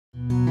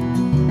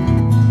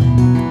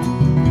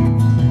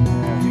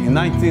In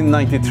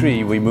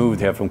 1993 we moved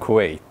here from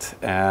Kuwait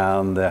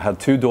and had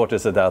two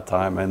daughters at that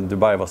time, and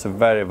Dubai was a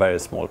very, very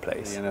small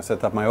place. And I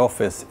set up my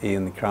office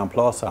in Crown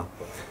Plaza.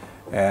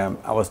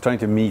 I was trying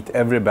to meet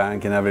every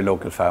bank and every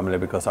local family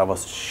because I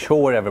was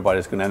sure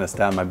everybody's going to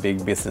understand my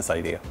big business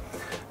idea.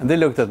 And they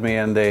looked at me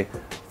and they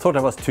thought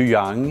I was too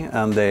young,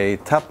 and they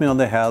tapped me on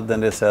the head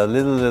and they said,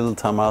 little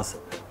Thomas,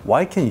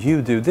 why can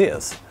you do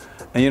this?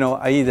 And you know,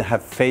 I even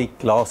have fake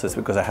glasses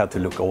because I had to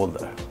look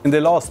older. In the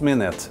last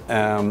minute,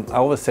 I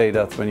always say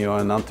that when you're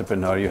an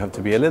entrepreneur, you have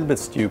to be a little bit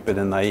stupid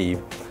and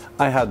naive.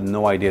 I had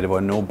no idea there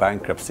were no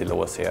bankruptcy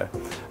laws here.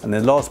 And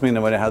in the last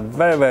minute, when I had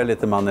very, very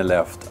little money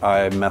left,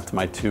 I met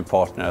my two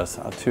partners,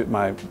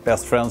 my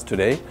best friends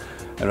today,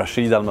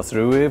 Rashid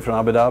Al-Masroui from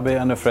Abu Dhabi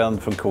and a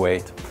friend from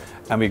Kuwait.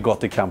 And we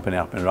got the company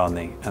up and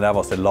running. And that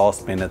was the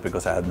last minute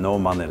because I had no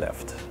money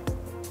left.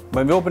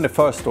 When we opened the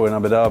first store in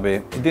Abu Dhabi,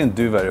 it didn't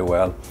do very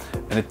well.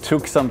 And it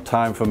took some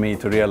time for me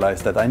to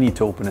realize that I need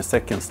to open a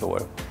second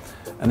store.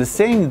 And the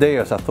same day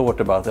as I thought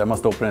about it, I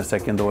must open a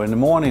second door. In the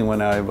morning when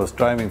I was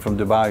driving from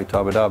Dubai to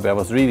Abu Dhabi, I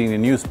was reading the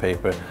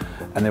newspaper,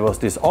 and there was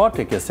this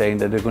article saying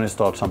that they're going to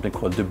start something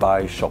called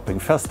Dubai Shopping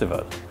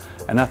Festival.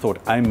 And I thought,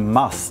 I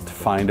must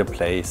find a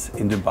place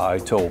in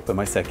Dubai to open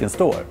my second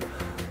store.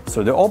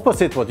 So the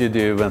opposite what you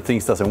do when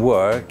things doesn't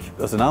work,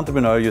 as an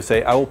entrepreneur you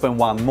say, I open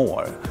one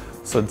more.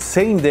 So the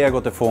same day I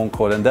got a phone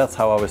call, and that's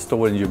how our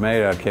store in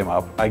Jumeirah came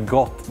up. I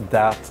got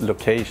that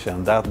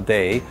location that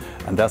day,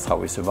 and that's how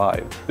we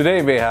survived.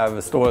 Today we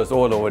have stores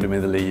all over the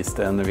Middle East,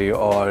 and we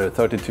are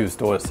 32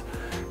 stores.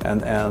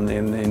 And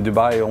in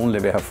Dubai only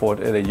we have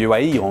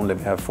UAE only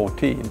we have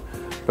 14.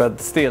 But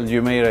still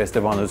Jumeirah is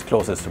the one who's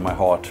closest to my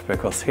heart,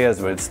 because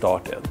here's where it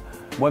started.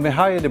 When we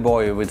hired a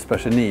boy with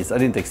special needs, I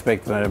didn't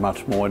expect very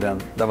much more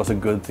than that was a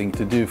good thing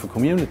to do for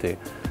community.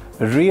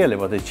 Really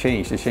what it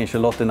changed a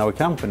lot in our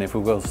company,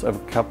 because a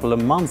couple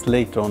of months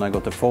later on I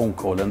got a phone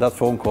call, and that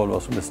phone call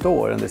was from the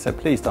store, and they said,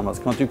 please Thomas,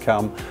 can't you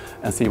come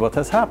and see what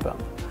has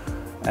happened?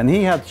 And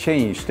he had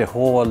changed the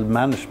whole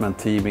management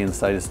team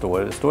inside the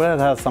store. The store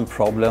had some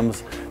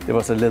problems, there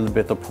was a little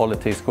bit of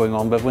politics going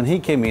on, but when he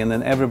came in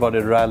and everybody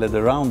rallied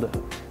around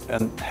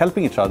and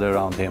helping each other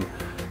around him,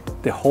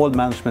 the whole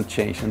management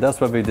changed, and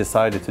that's why we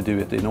decided to do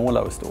it in all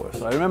our stores.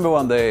 So I remember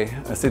one day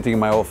sitting in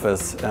my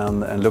office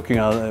and looking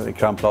at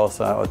Crown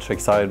Plaza or Sheikh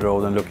Zayed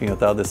Road and looking at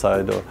the other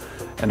side,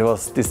 and there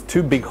was these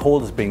two big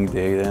halls being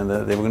there, and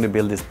they were going to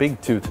build these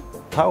big two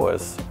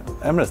towers,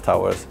 Emirates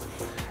towers.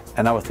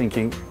 And I was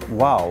thinking,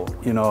 wow,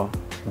 you know,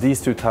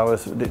 these two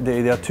towers,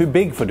 they are too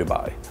big for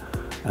Dubai.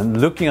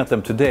 And looking at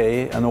them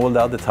today and all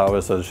the other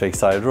towers on Sheikh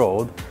Zayed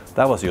Road,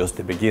 that was just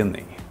the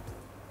beginning.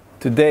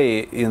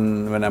 Today,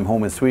 when I'm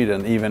home in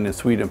Sweden, even in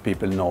Sweden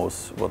people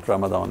knows what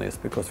Ramadan is,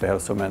 because we have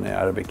so many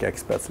Arabic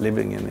expats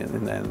living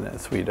in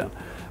Sweden.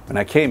 When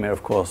I came here,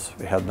 of course,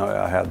 I had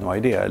no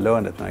idea. I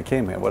learned it when I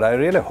came here. What I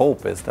really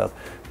hope is that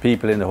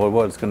people in the whole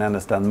world can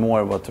understand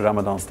more what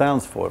Ramadan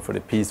stands for the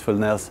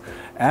peacefulness,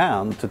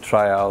 and to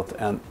try out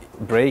and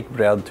break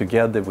bread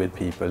together with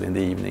people in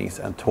the evenings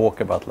and talk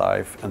about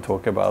life and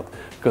talk about,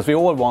 because we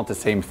all want the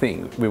same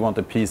thing. We want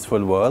a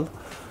peaceful world,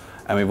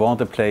 and we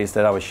want a place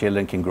that our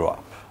children can grow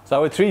up.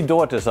 So our three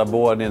daughters are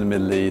born in the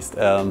Middle East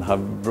and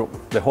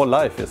the whole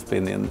life has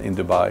been in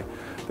Dubai.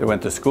 They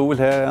went to school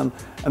here,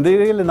 and the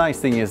really nice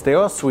thing is they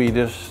are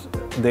Swedish,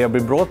 they have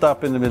been brought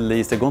up in the Middle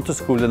East, they've gone to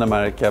school in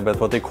America, but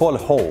what they call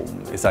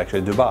home is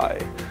actually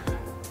Dubai.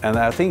 And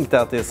I think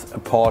that is a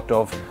part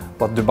of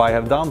what Dubai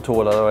have done to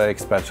all of our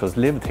expats who's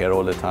lived here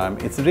all the time.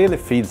 It really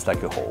feels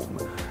like a home.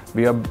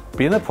 We have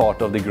been a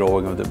part of the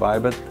growing of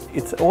Dubai, but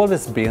it's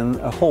always been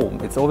a home.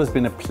 It's always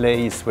been a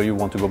place where you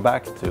want to go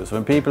back to. So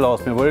when people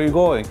ask me, where are you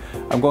going?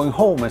 I'm going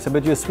home. I say,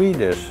 but you're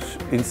Swedish.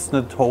 It's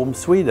not home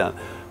Sweden.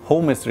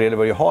 Home is really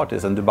where your heart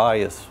is, and Dubai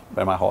is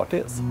where my heart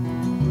is.